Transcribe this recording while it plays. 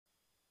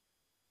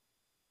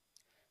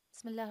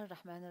Bismillah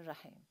ar-Rahman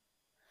ar-Rahim.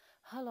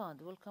 Hello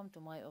and welcome to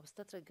my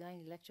Obstetric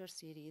Gynae lecture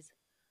series,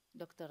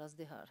 Dr.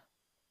 Azdihar.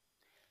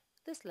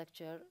 This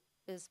lecture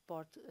is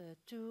part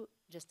 2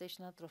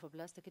 gestational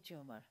trophoblastic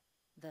tumor,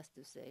 that's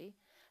to say,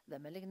 the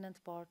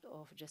malignant part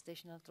of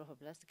gestational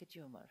trophoblastic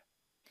tumor.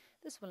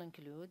 This will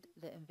include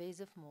the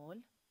invasive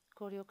mole,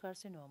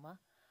 choriocarcinoma,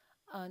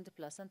 and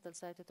placental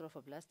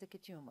cytotrophoblastic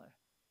tumor.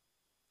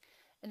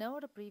 In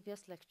our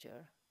previous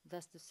lecture,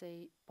 that's to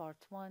say,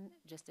 part 1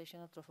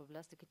 gestational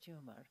trophoblastic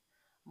tumor,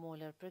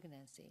 molar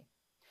pregnancy,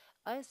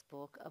 I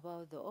spoke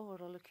about the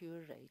overall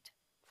cure rate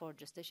for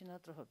gestational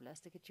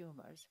trophoblastic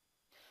tumors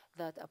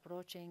that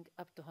approaching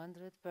up to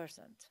 100%.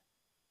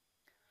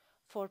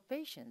 For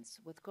patients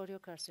with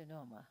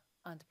choriocarcinoma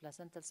and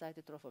placental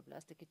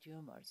cytotrophoblastic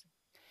tumors,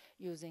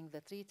 using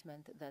the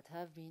treatment that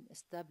have been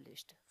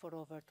established for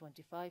over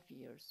 25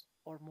 years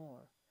or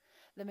more,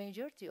 the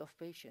majority of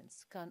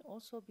patients can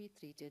also be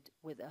treated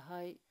with a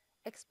high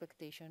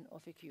expectation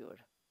of a cure,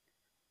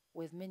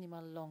 with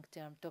minimal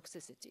long-term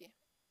toxicity.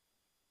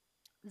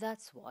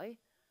 That's why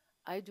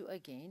I do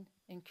again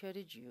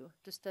encourage you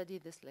to study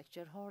this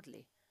lecture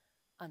hardly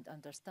and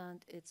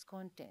understand its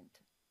content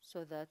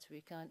so that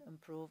we can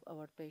improve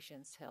our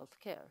patients' health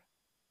care.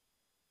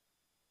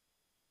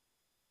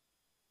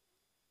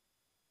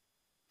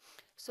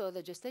 So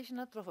the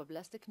gestational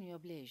trophoplastic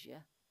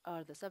neoplasia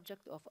are the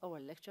subject of our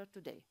lecture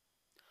today.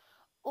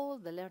 All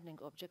the learning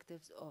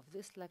objectives of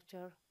this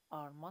lecture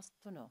are must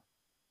to know.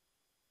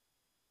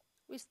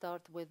 We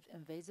start with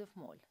invasive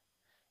mole.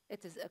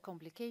 It is a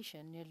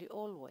complication nearly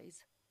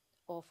always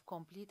of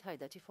complete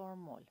hydatiform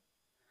mole,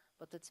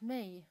 but it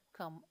may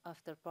come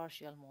after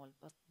partial mole,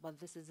 but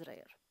this is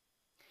rare.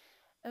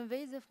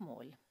 Invasive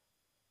mole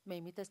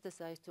may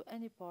metastasize to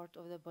any part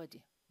of the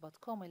body,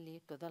 but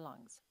commonly to the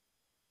lungs.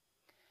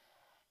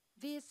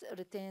 This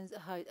retains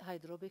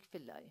hydropic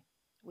villi,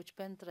 which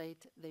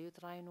penetrate the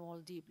uterine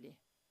wall deeply,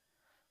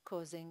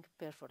 causing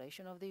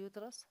perforation of the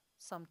uterus,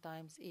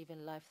 sometimes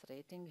even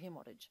life-threatening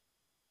hemorrhage.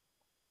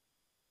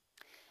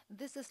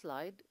 This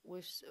slide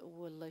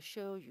will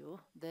show you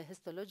the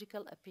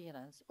histological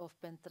appearance of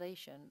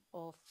penetration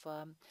of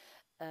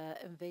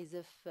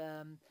invasive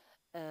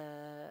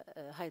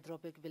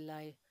hydropic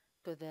villi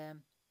to the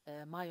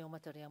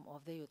myometrium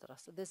of the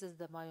uterus. This is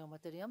the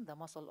myometrium, the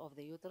muscle of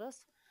the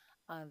uterus,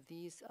 and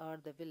these are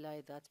the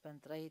villi that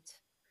penetrate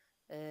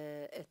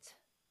it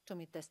to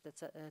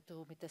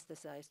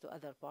metastasize to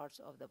other parts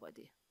of the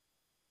body.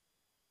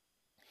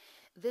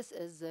 This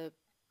is a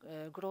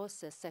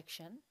gross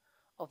section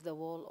of the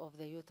wall of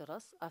the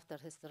uterus after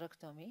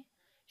hysterectomy,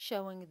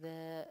 showing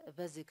the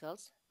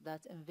vesicles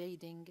that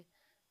invading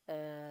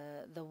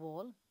the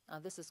wall,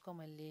 and this is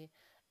commonly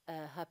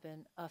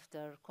happen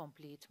after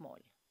complete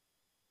mole.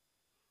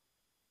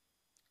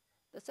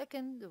 The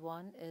second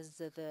one is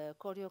the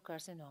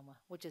choriocarcinoma,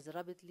 which is a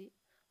rapidly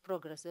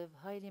progressive,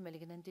 highly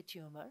malignant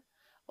tumor,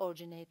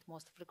 originate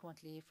most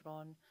frequently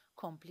from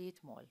complete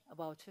mole,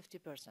 about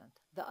 50%.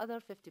 The other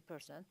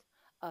 50%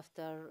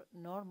 after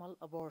normal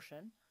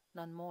abortion,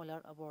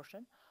 non-molar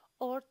abortion,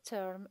 or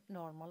term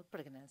normal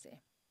pregnancy.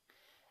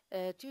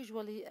 It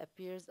usually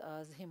appears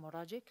as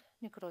hemorrhagic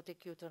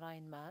necrotic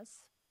uterine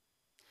mass,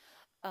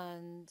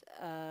 and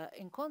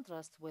in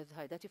contrast with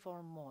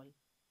hydatiform mole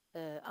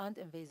and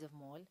invasive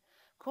mole,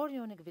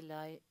 chorionic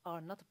villi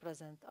are not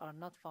present, are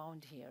not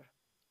found here.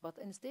 But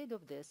instead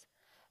of this,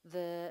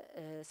 the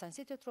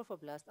syncytial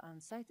trophoblast and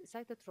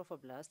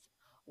cytotrophoblast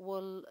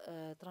will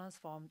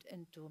transformed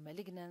into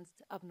malignant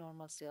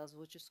abnormal cells,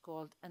 which is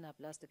called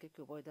anaplastic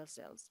cuboidal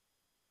cells.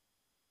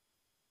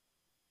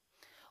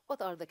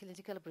 What are the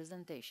clinical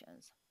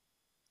presentations?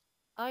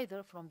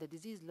 Either from the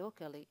disease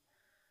locally,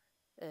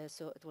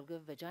 so it will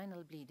give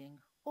vaginal bleeding,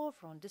 or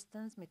from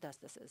distant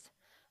metastasis.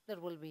 There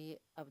will be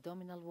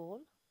abdominal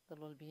wall, there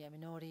will be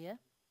amenorrhea,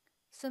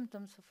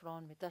 symptoms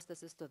from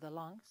metastasis to the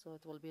lung, so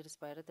it will be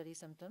respiratory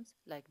symptoms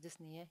like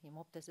dyspnea,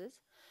 hemoptysis.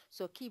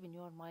 So keep in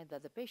your mind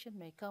that the patient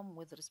may come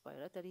with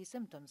respiratory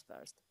symptoms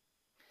first.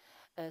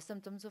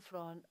 Symptoms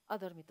from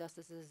other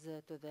metastases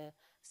to the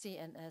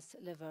CNS,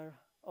 liver,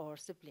 or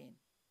spleen.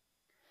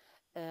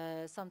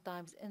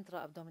 Sometimes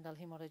intra-abdominal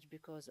hemorrhage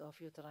because of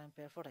uterine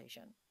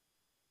perforation.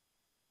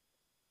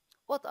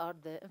 What are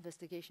the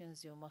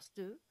investigations you must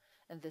do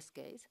in this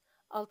case?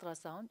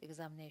 Ultrasound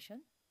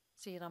examination,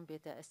 serum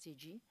beta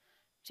STG,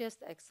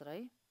 chest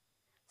X-ray,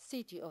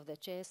 CT of the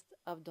chest,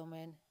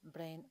 abdomen,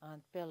 brain,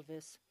 and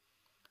pelvis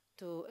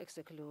to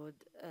exclude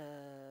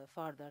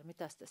further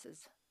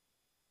metastasis.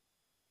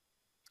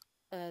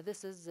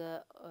 This is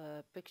a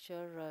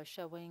picture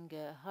showing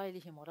a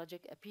highly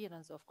hemorrhagic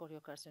appearance of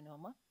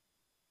choriocarcinoma.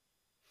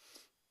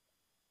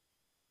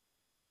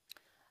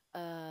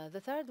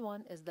 The third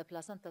one is the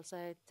placental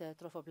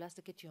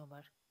trophoplastic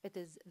tumor. It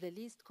is the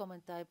least common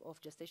type of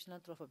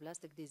gestational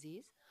trophoplastic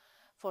disease,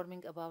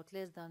 forming about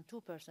less than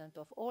 2%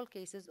 of all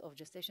cases of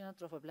gestational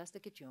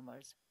trophoplastic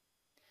tumors.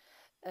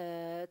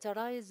 It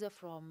arises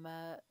from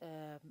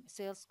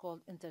cells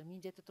called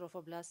intermediate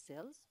trophoblast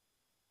cells,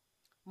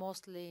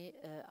 mostly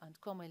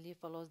and commonly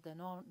follows the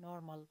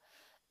normal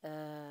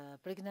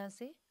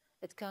pregnancy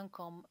It can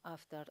come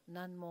after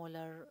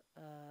non-molar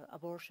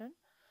abortion,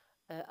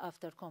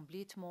 after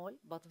complete mole,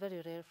 but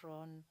very rare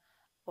from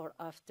or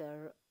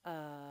after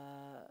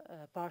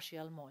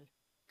partial mole.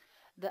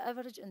 The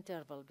average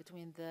interval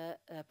between the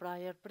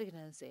prior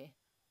pregnancy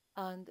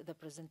and the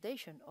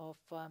presentation of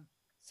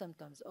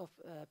symptoms of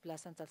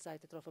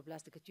placental-site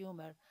trophoblastic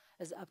tumor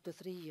is up to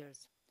 3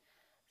 years.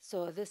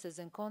 So this is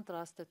in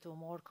contrast to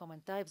more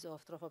common types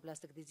of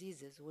trophoblastic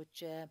diseases,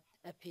 which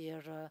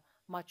appear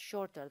much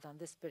shorter than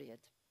this period.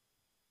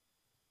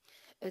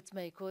 It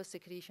may cause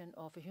secretion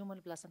of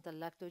human placental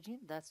lactogen.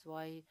 That's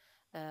why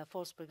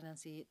false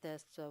pregnancy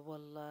tests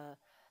will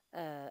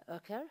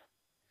occur.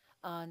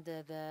 And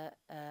the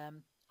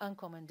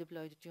uncommon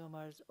diploid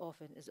tumors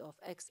often is of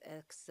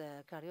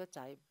XX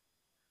karyotype.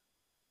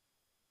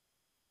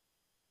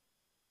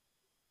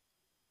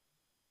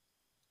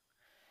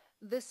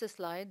 This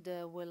slide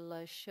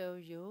will show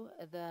you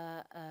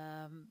the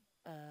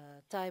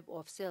type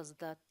of cells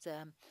that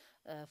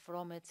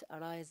from it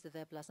arise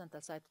the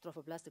placental site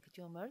trophoblastic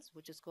tumors,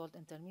 which is called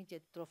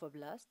intermediate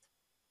trophoblast.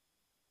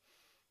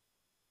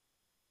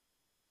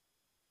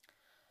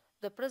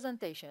 The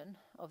presentation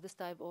of this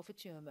type of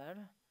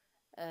tumor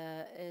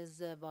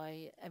is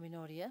by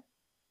amenorrhea,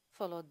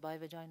 followed by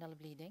vaginal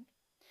bleeding.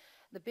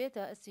 The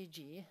beta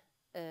HCG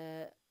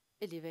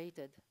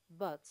elevated,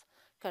 but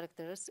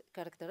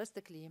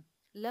characteristically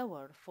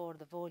lower for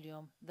the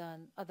volume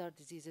than other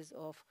diseases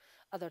of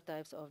other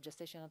types of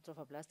gestational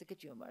trophoblastic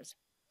tumors.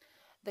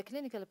 The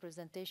clinical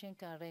presentation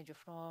can range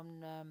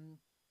from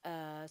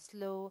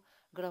slow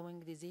growing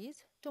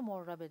disease to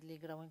more rapidly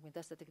growing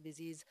metastatic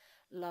disease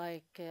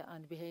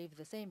and behave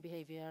the same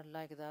behavior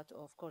like that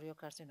of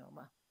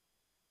choriocarcinoma.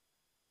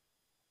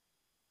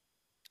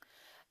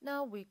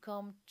 Now we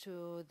come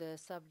to the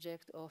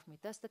subject of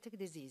metastatic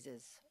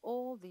diseases.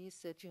 All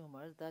these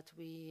tumors that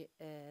we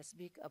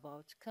speak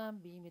about can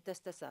be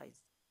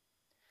metastasized.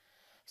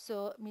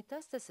 So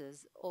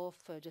metastasis of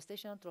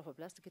gestational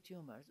trophoblastic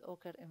tumors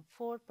occur in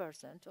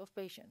 4% of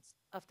patients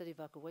after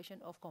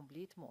evacuation of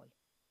complete mole.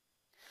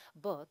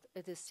 But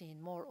it is seen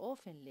more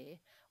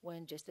oftenly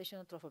when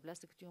gestational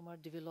trophoblastic tumor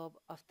develop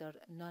after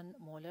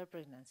non-molar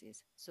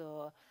pregnancies.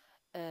 So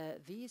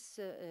these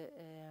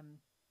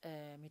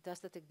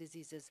metastatic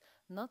diseases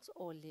not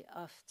only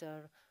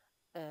after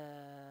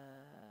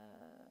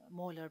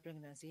molar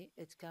pregnancy,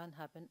 it can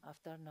happen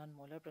after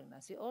non-molar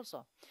pregnancy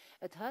also.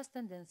 It has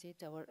tendency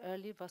toward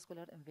early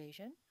vascular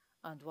invasion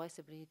and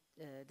widespread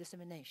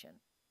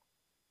dissemination.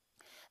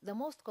 The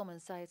most common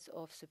sites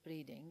of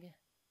spreading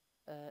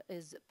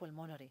is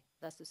pulmonary,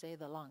 that's to say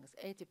the lungs,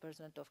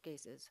 80% of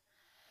cases.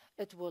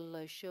 It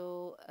will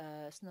show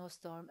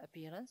snowstorm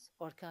appearance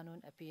or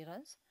cannon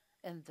appearance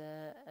in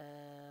the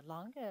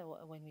lung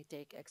when we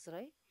take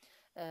X-ray.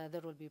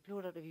 There will be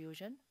pleural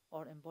effusion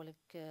or embolic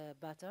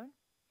pattern,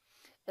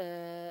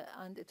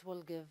 and it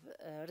will give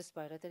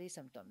respiratory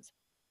symptoms.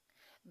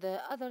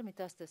 The other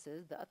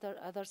metastasis, the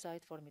other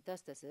site for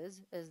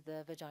metastasis is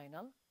the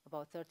vaginal,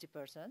 about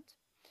 30%,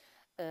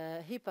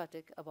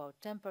 hepatic about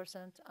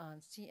 10%,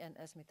 and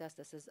CNS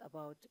metastasis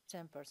about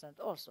 10%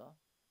 also.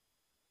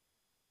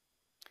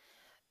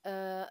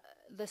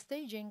 The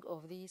staging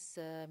of these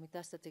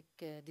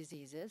metastatic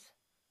diseases,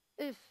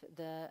 if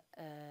the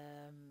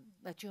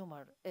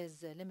tumor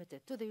is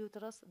limited to the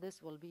uterus,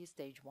 this will be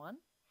stage 1.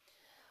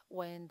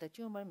 When the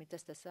tumor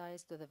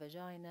metastasizes to the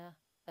vagina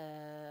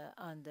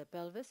and the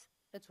pelvis,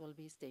 it will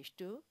be stage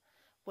 2.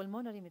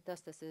 Pulmonary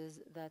metastasis,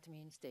 that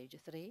means stage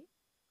 3,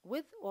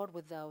 with or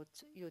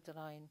without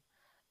uterine,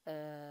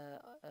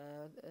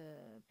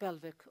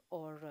 pelvic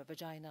or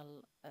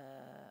vaginal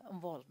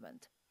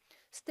involvement.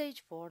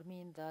 Stage 4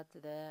 means that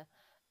the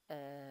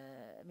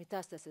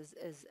metastasis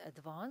is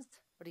advanced,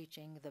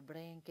 reaching the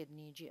brain,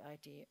 kidney,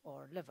 GIT,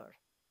 or liver.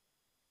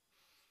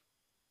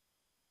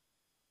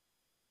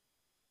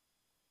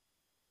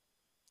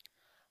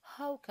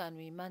 How can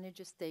we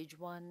manage stage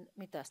 1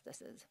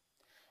 metastasis?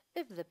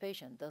 If the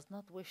patient does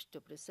not wish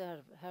to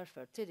preserve her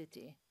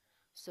fertility,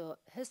 so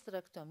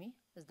hysterectomy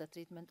is the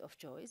treatment of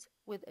choice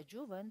with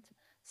adjuvant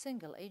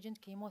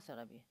single-agent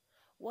chemotherapy.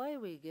 Why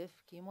we give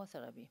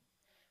chemotherapy?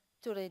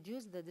 To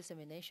reduce the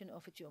dissemination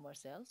of tumor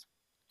cells,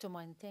 to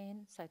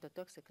maintain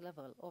cytotoxic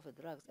level of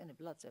drugs in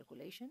blood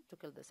circulation to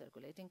kill the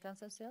circulating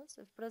cancer cells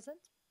if present,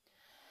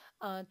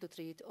 and to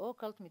treat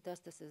occult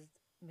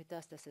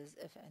metastasis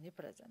if any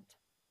present.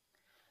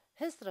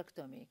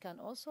 Hysterectomy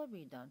can also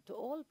be done to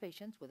all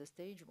patients with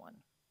stage 1.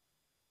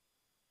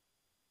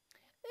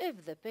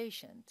 If the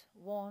patient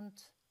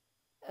wants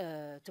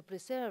to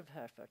preserve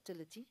her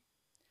fertility,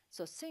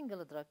 so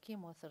single drug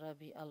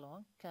chemotherapy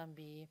alone can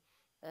be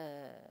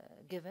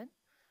given,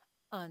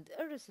 and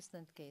in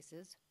resistant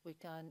cases, we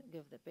can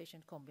give the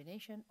patient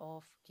combination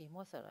of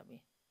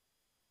chemotherapy.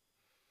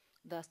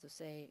 That's to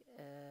say,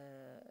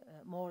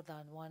 more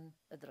than one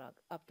drug,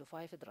 up to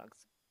 5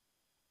 drugs.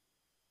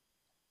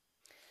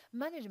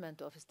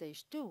 Management of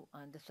stage 2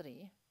 and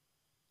 3,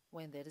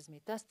 when there is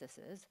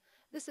metastasis,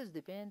 this is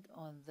depend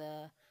on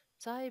the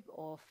type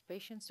of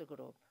patient's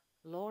group,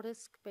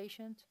 low-risk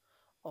patient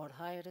or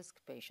high-risk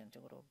patient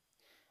group.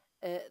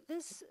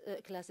 This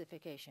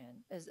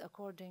classification is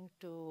according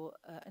to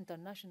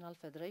International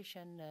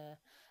Federation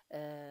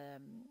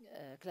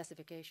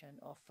classification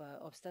of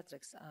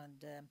obstetrics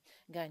and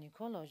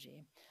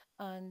gynecology.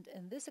 And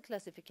in this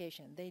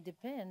classification, they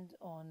depend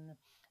on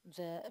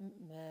the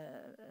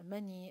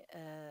many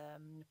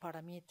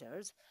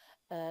parameters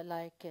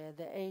like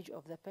the age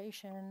of the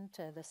patient,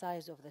 the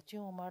size of the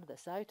tumor, the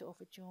site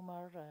of a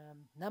tumor,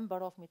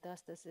 number of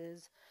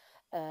metastases,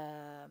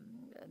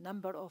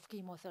 number of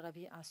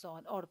chemotherapy and so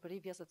on, or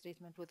previous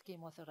treatment with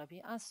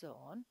chemotherapy and so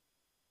on.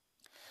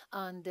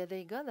 And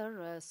they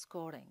gather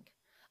scoring.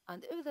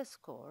 And if the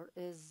score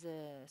is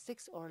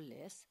 6 or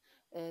less,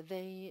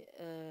 they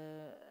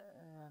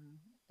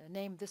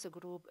name this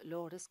group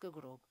low risk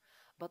group.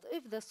 But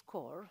if the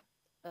score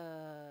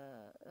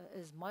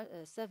is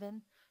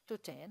 7 to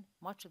 10,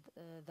 much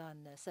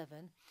than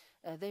 7,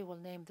 they will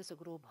name this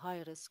group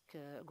high risk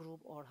group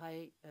or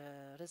high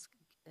risk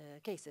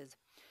cases.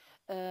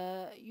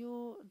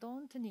 You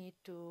don't need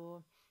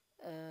to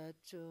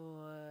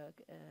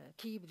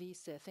keep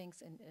these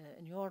things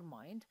in your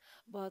mind,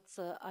 but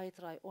I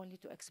try only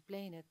to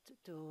explain it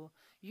to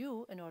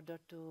you in order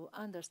to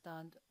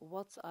understand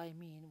what I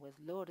mean with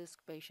low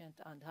risk patient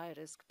and high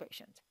risk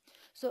patient.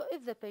 So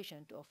if the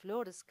patient of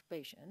low risk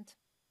patient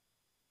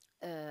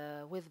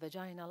with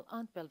vaginal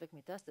and pelvic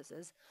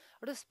metastasis,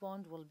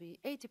 respond will be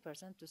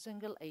 80% to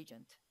single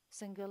agent,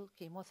 single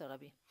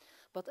chemotherapy.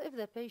 But if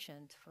the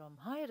patient from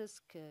high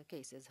risk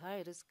cases,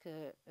 high risk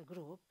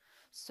group,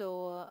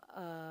 so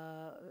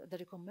the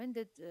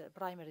recommended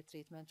primary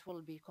treatment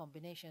will be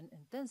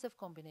intensive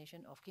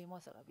combination of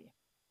chemotherapy.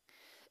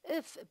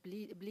 If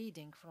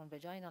bleeding from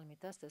vaginal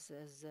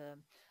metastasis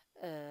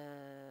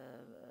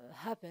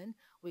happen,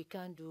 we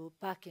can do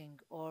packing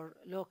or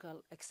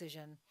local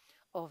excision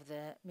of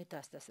the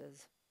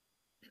metastasis.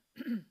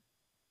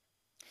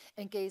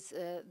 In case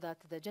that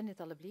the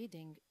genital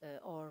bleeding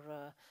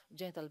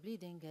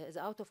is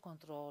out of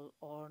control,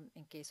 or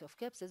in case of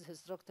sepsis,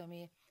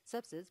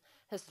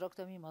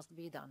 hysterectomy must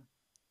be done.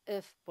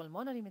 If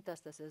pulmonary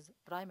metastasis,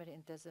 primary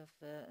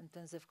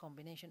intensive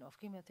combination of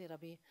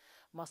chemotherapy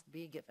must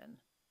be given.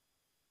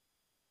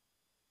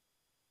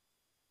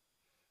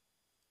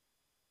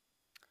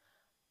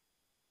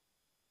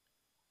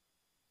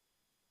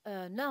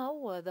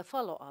 Now the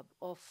follow-up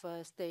of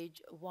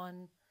stage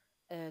 1,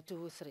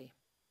 2, 3.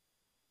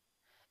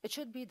 It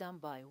should be done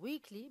by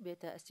weekly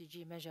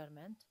beta-STG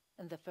measurement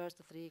in the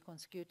first 3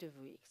 consecutive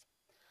weeks,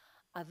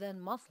 and then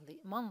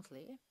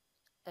monthly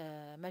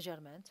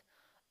measurement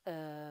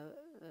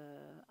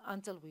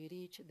until we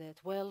reach the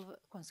 12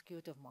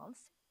 consecutive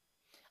months,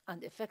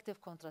 and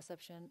effective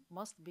contraception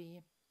must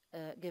be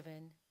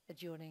given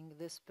during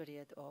this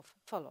period of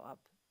follow-up.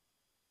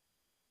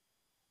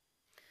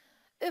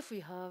 If we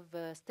have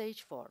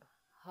stage 4,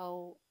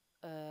 how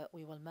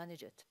we will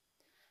manage it?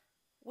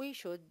 We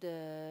should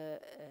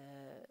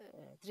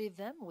treat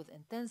them with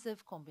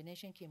intensive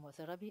combination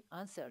chemotherapy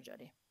and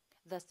surgery.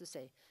 That's to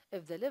say,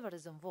 if the liver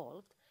is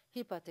involved,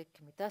 hepatic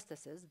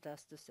metastasis,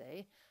 that's to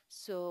say,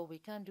 so we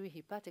can do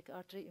hepatic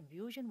artery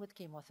infusion with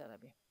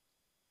chemotherapy.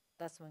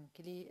 That's when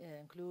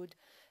include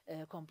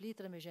complete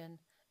remission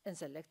in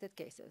selected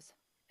cases.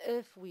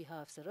 If we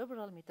have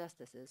cerebral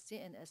metastasis,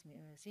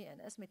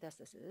 CNS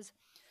metastasis,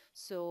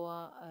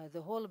 so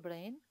the whole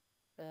brain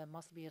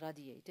must be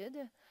radiated,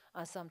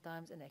 and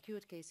sometimes in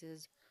acute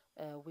cases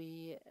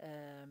we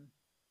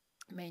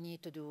may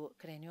need to do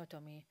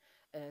craniotomy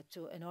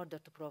in order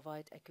to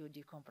provide acute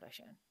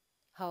decompression.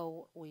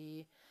 How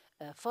we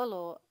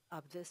follow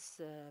up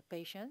this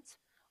patient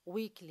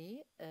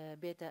weekly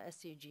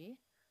beta-STG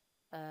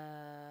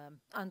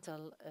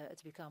until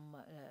it become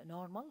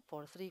normal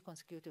for 3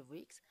 consecutive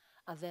weeks,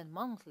 and then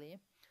monthly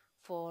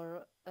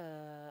for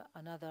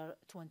another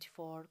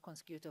 24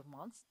 consecutive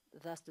months,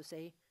 that's to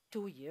say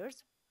 2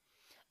 years.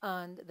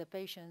 And the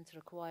patient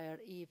require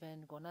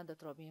even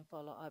gonadotropin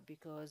follow-up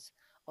because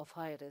of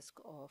high risk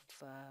of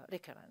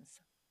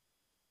recurrence.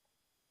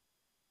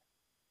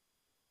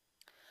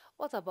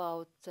 What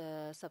about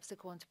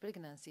subsequent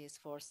pregnancies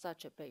for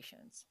such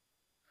patients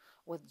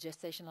with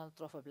gestational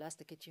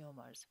trophoplastic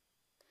tumors?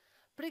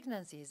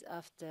 Pregnancies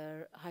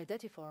after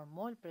hydatiform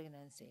mole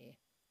pregnancy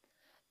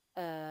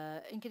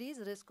increase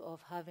risk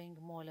of having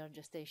molar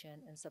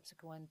gestation in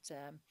subsequent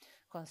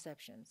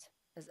conceptions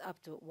is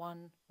up to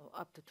 1 or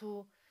up to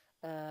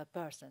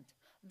 2%.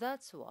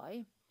 That's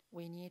why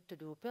we need to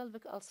do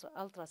pelvic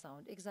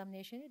ultrasound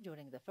examination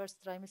during the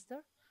first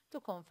trimester to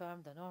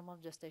confirm the normal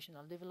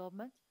gestational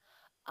development,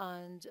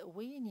 and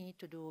we need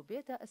to do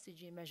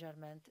beta-STG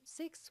measurement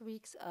 6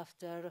 weeks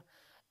after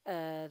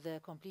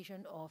the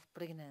completion of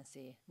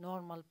pregnancy,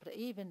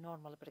 even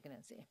normal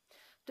pregnancy,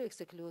 to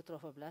exclude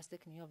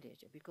trophoplastic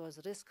neoplasia, because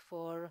risk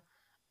for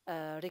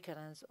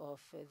recurrence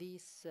of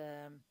these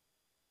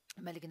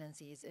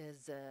malignancies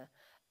is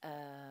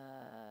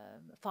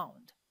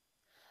found.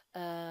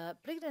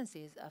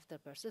 Pregnancies after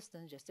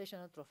persistent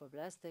gestational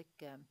trophoplastic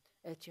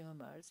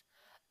tumors,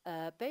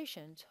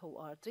 patients who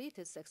are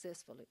treated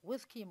successfully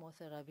with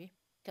chemotherapy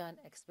can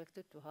expect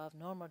to have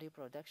normal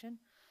reproduction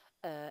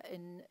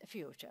in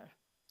future,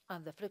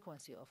 and the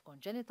frequency of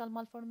congenital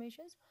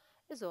malformations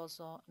is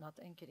also not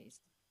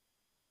increased.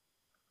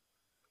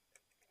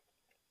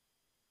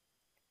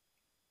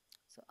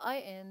 So I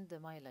end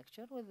my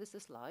lecture with this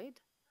slide.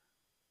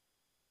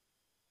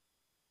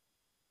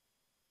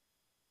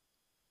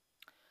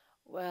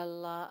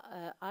 Well,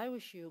 I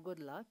wish you good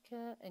luck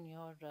in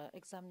your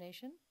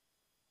examination.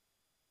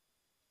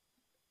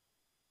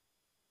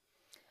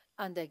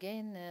 And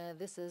again,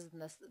 this is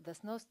the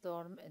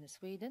snowstorm in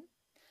Sweden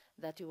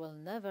that you will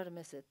never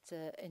miss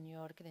it in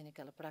your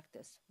clinical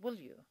practice, will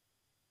you?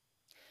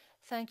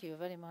 Thank you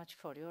very much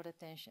for your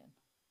attention.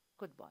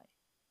 Goodbye.